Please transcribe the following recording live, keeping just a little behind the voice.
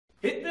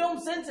Hitfilm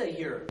Sensei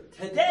here.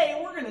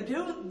 Today we're going to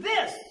do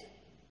this.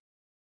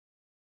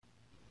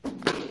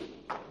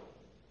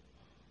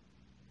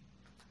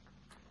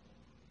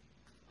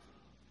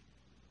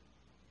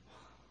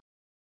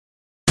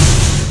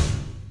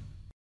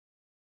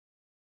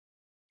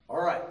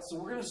 Alright, so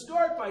we're going to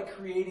start by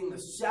creating the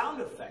sound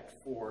effect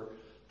for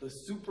the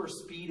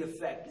Superspeed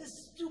Effect.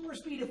 This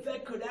Superspeed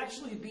Effect could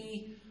actually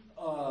be,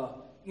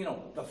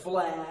 the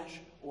Flash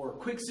or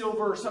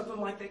Quicksilver or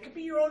something like that. It could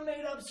be your own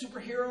made-up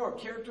superhero or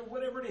character,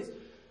 whatever it is.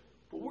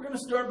 But we're going to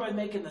start by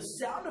making the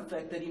sound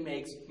effect that he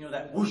makes,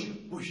 that whoosh,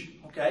 whoosh,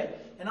 okay?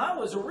 And I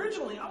was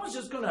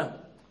just going to,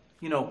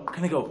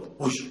 kind of go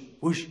whoosh,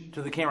 whoosh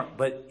to the camera.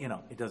 But,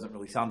 it doesn't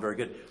really sound very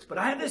good. But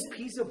I have this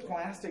piece of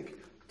plastic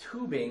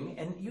tubing,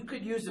 and you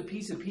could use a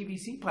piece of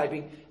PVC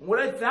piping. And what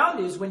I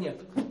found is when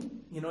it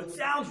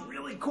sounds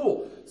really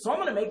cool. So I'm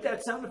going to make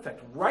that sound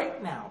effect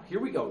right now. Here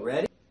we go.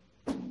 Ready?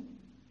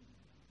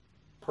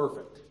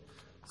 Perfect.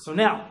 So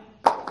now,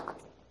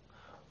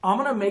 I'm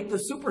going to make the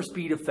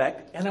Superspeed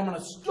Effect, and I'm going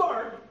to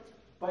start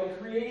by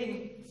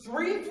creating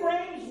 3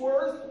 frames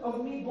worth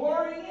of me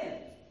blurring in.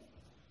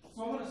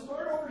 So I'm going to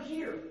start over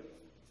here.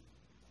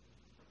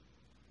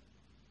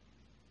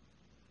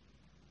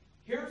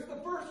 Here's the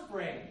first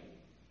frame.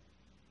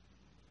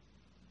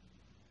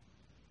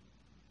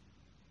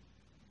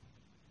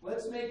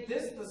 Let's make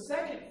this the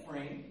second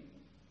frame.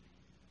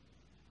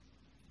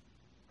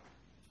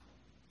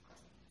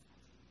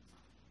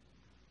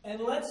 And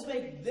let's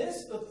make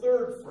this the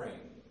third frame.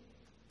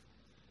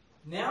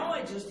 Now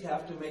I just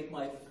have to make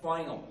my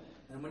final.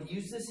 And I'm going to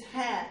use this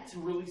hat to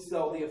really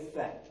sell the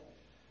effect.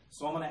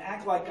 So I'm going to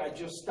act like I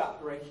just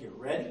stopped right here.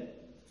 Ready?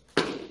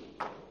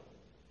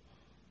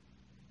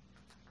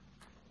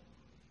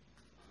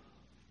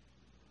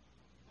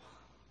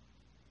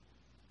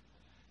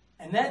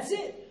 And that's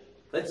it.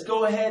 Let's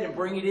go ahead and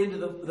bring it into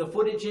the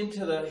footage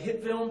into the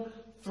Hitfilm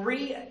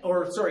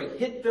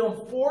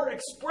 4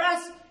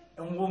 Express,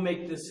 and we'll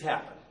make this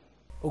happen.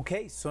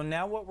 Okay, so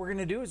now what we're going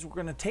to do is we're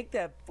going to take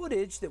that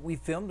footage that we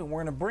filmed and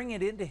we're going to bring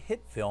it into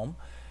Hitfilm.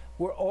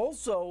 We're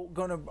also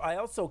I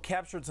also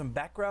captured some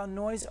background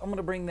noise. I'm going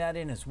to bring that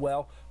in as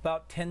well,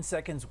 about 10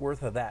 seconds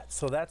worth of that.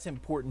 So that's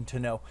important to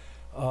know.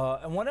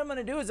 And what I'm going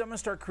to do is I'm going to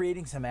start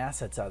creating some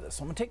assets out of this.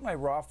 So I'm going to take my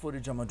raw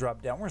footage, I'm going to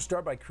drop down. We're going to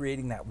start by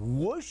creating that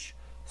whoosh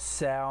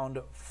sound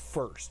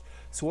first.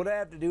 So what I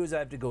have to do is I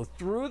have to go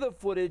through the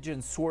footage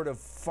and sort of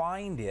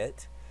find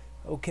it.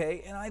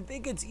 Okay, and I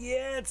think it's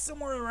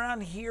somewhere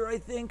around here, I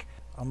think.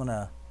 I'm going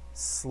to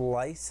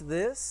slice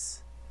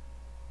this,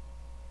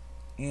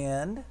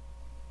 and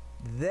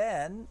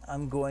then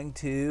I'm going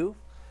to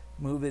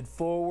move it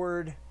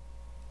forward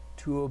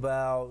to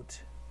about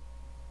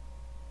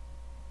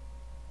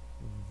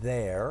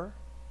there,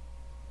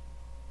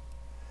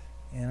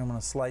 and I'm going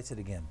to slice it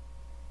again.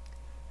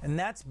 And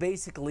that's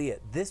basically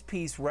it, this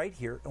piece right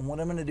here. And what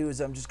I'm going to do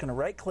is I'm just going to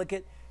right click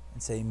it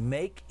and say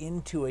make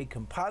into a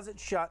composite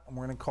shot, and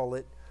we're going to call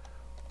it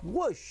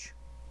whoosh!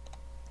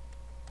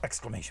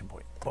 Exclamation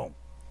point. Boom.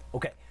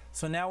 Okay,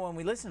 so now when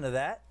we listen to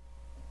that,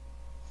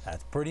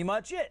 that's pretty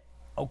much it.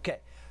 Okay,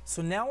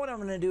 so now what I'm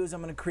going to do is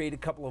I'm going to create a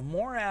couple of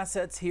more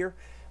assets here,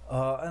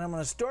 and I'm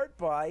going to start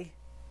by,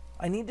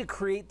 I need to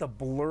create the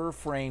blur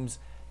frames,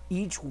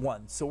 each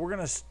one. So we're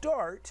going to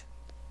start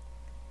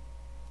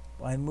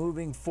by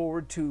moving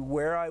forward to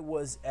where I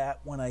was at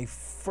when I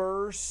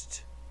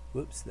first,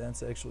 whoops,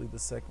 that's actually the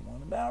second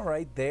one, about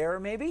right there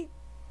maybe,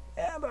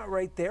 yeah, about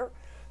right there.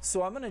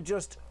 So I'm going to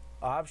just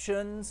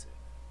options,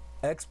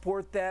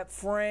 export that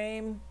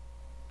frame,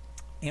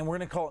 and we're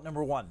going to call it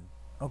number 1.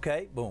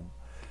 Okay, boom.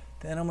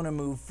 Then I'm going to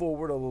move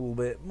forward a little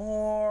bit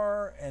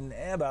more, and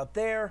about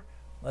there.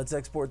 Let's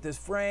export this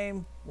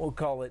frame. We'll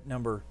call it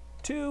number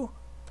 2.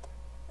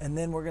 And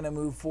then we're going to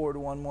move forward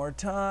one more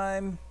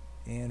time,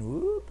 and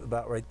whoop,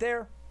 about right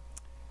there.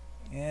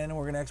 And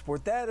we're going to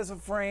export that as a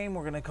frame.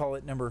 We're going to call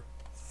it number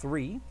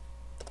 3.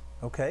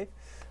 Okay.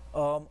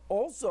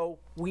 Also,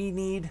 we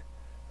need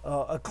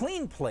a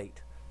clean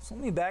plate. So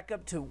let me back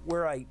up to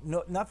where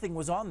nothing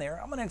was on there.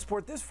 I'm going to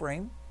export this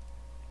frame,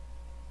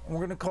 and we're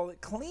going to call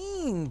it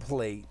clean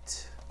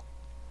plate,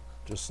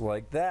 just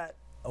like that.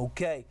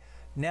 Okay,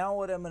 now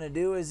what I'm going to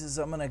do is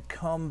I'm going to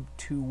come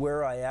to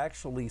where I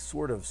actually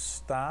sort of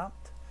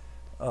stopped.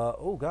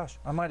 Oh gosh,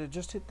 I might have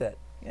just hit that.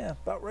 Yeah,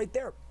 about right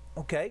there.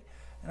 Okay,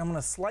 and I'm going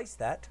to slice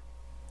that,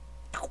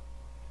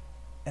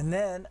 and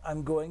then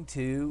I'm going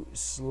to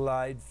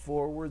slide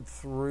forward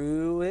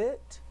through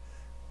it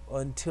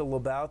until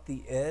about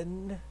the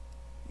end,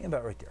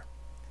 about right there.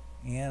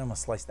 And I'm going to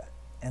slice that.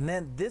 And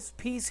then this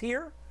piece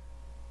here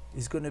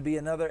is going to be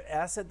another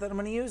asset that I'm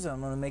going to use.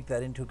 I'm going to make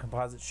that into a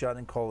composite shot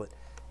and call it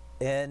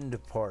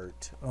end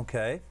part.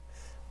 Okay.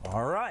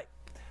 All right.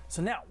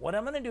 So now what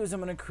I'm going to do is I'm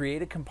going to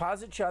create a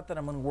composite shot that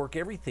I'm going to work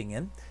everything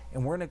in.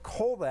 And we're going to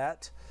call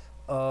that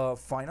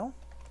final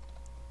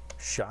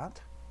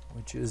shot,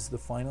 which is the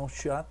final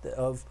shot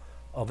of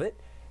it.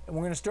 And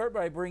we're going to start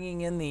by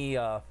bringing in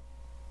the,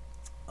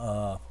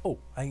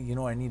 you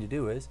know what I need to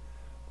do is,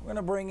 We're going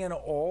to bring in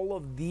all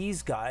of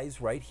these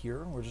guys right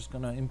here. We're just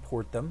going to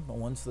import them, the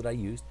ones that I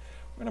used.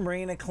 We're going to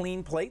bring in a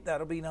clean plate.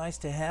 That'll be nice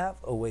to have.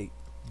 Oh, wait,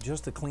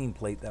 just a clean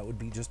plate. That would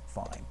be just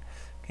fine.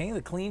 Okay,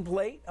 the clean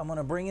plate. I'm going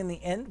to bring in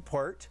the end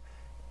part,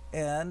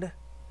 and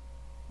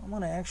I'm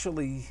going to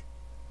actually,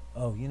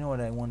 oh, you know what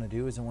I want to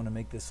do is I want to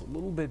make this a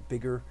little bit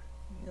bigger,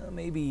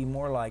 maybe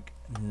more like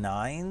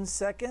 9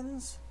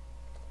 seconds.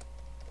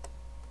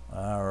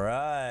 All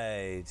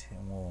right,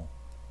 and we'll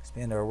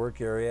expand our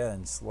work area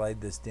and slide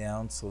this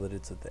down so that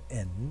it's at the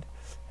end.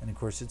 And of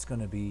course it's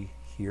going to be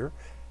here.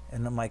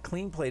 And then my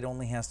clean plate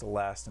only has to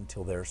last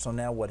until there. So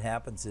now what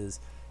happens is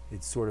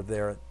it's sort of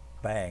there,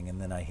 bang, and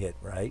then I hit,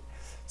 right?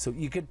 So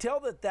you can tell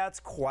that that's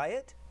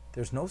quiet.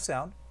 There's no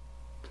sound.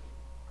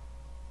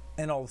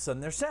 And all of a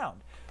sudden there's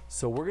sound.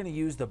 So we're going to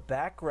use the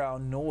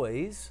background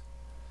noise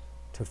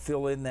to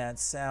fill in that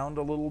sound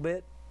a little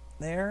bit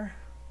there.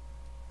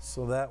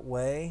 So that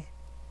way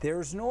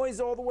there's noise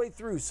all the way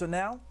through. So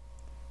now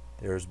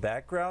there's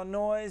background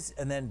noise,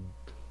 and then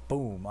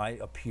boom, I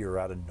appear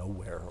out of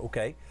nowhere,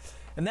 okay?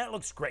 And that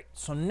looks great.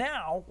 So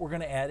now we're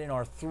gonna add in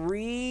our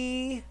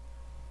 3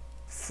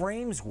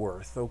 frames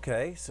worth,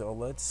 okay? So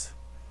let's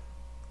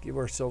give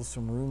ourselves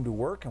some room to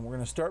work, and we're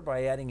gonna start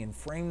by adding in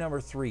frame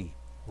number 3,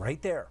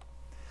 right there.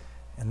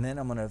 And then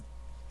I'm gonna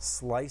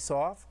slice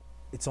off.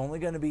 It's only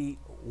gonna be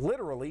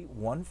literally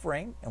 1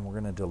 frame, and we're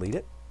gonna delete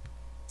it.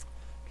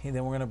 Okay,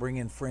 then we're gonna bring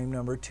in frame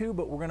number 2,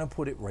 but we're gonna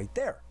put it right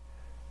there.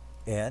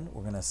 And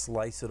we're going to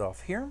slice it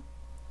off here,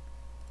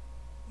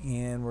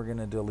 and we're going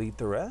to delete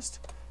the rest,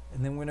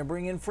 and then we're going to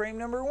bring in frame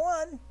number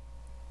 1,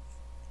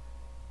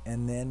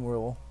 and then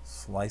we'll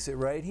slice it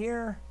right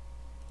here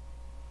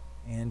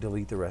and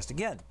delete the rest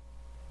again.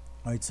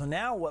 All right, so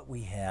now what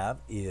we have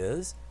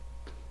is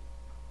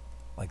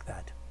like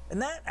that, and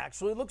that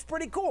actually looks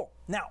pretty cool.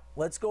 Now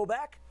let's go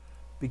back,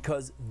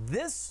 because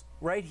this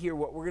right here,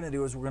 what we're going to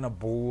do is we're going to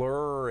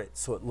blur it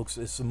so it looks,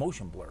 it's a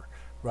motion blur,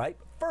 right?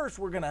 But first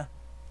we're going to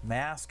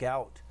mask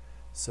out.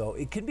 So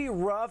it can be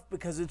rough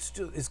because it's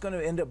going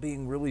to end up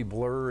being really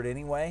blurred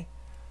anyway.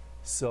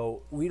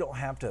 So we don't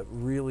have to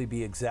really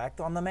be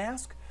exact on the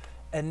mask.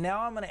 And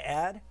now I'm going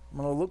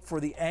to look for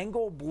the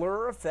angle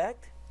blur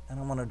effect, and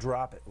I'm going to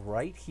drop it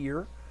right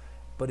here,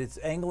 but it's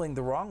angling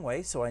the wrong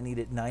way, so I need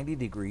it 90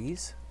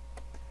 degrees.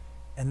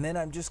 And then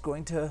I'm just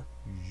going to,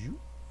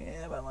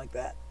 yeah, about like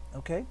that,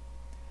 okay?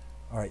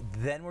 All right,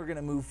 then we're going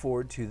to move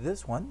forward to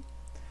this one,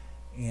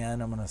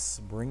 and I'm going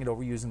to bring it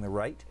over using the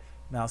right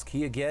mouse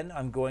key. Again,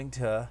 I'm going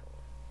to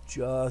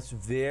just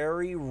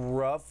very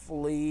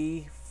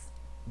roughly,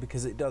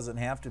 because it doesn't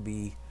have to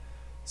be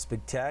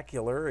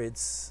spectacular,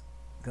 it's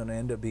going to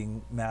end up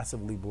being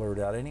massively blurred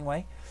out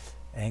anyway.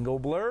 Angle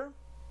blur,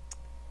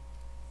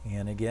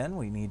 and again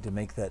we need to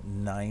make that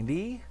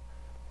 90,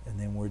 and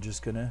then we're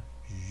just going to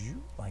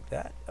like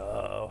that.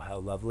 Oh, how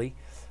lovely.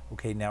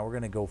 Okay, now we're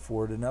going to go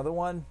forward another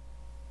one,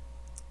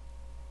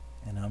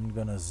 and I'm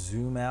going to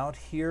zoom out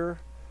here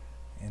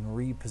and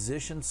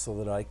reposition so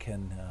that I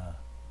can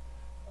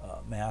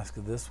mask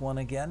this one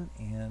again.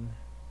 And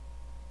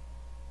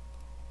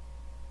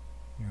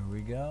here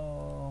we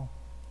go.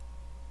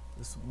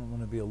 This one I'm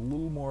going to be a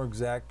little more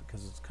exact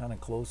because it's kind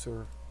of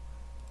closer,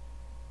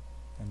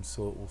 and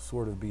so it will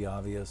sort of be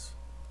obvious.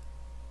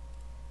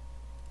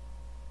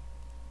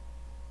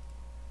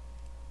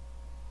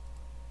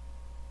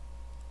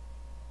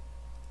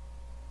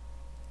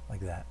 Like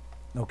that.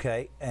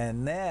 Okay,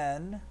 and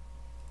then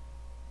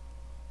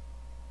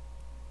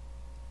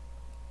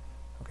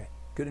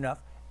good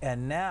enough.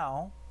 And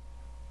now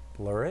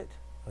blur it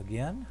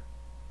again.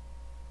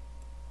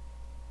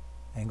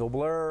 Angle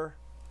blur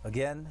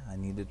again. I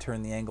need to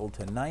turn the angle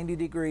to 90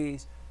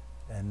 degrees,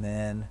 and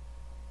then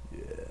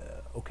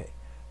okay.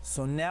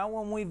 So now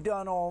when we've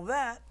done all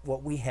that,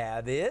 what we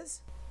have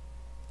is,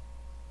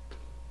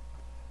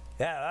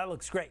 yeah, that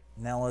looks great.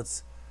 Now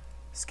let's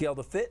scale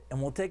to fit,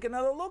 and we'll take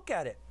another look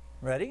at it.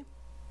 Ready?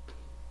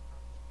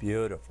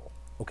 Beautiful.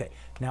 Okay,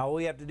 now all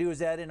we have to do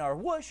is add in our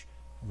whoosh,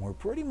 and we're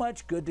pretty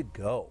much good to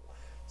go.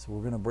 So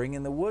we're going to bring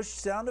in the whoosh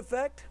sound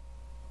effect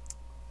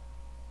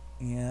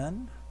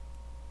and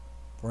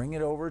bring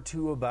it over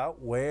to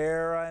about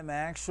where I'm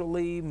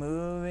actually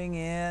moving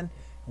in. And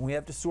we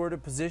have to sort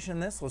of position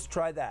this. Let's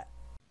try that.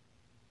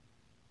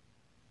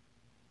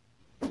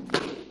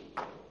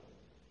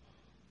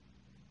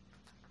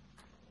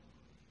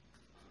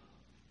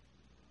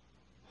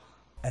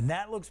 And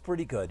that looks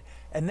pretty good.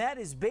 And that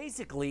is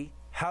basically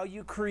how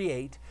you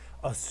create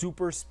a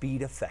super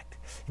speed effect.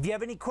 If you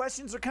have any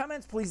questions or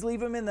comments, please leave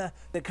them in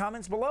the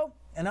comments below.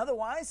 And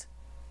otherwise,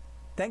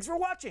 thanks for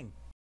watching.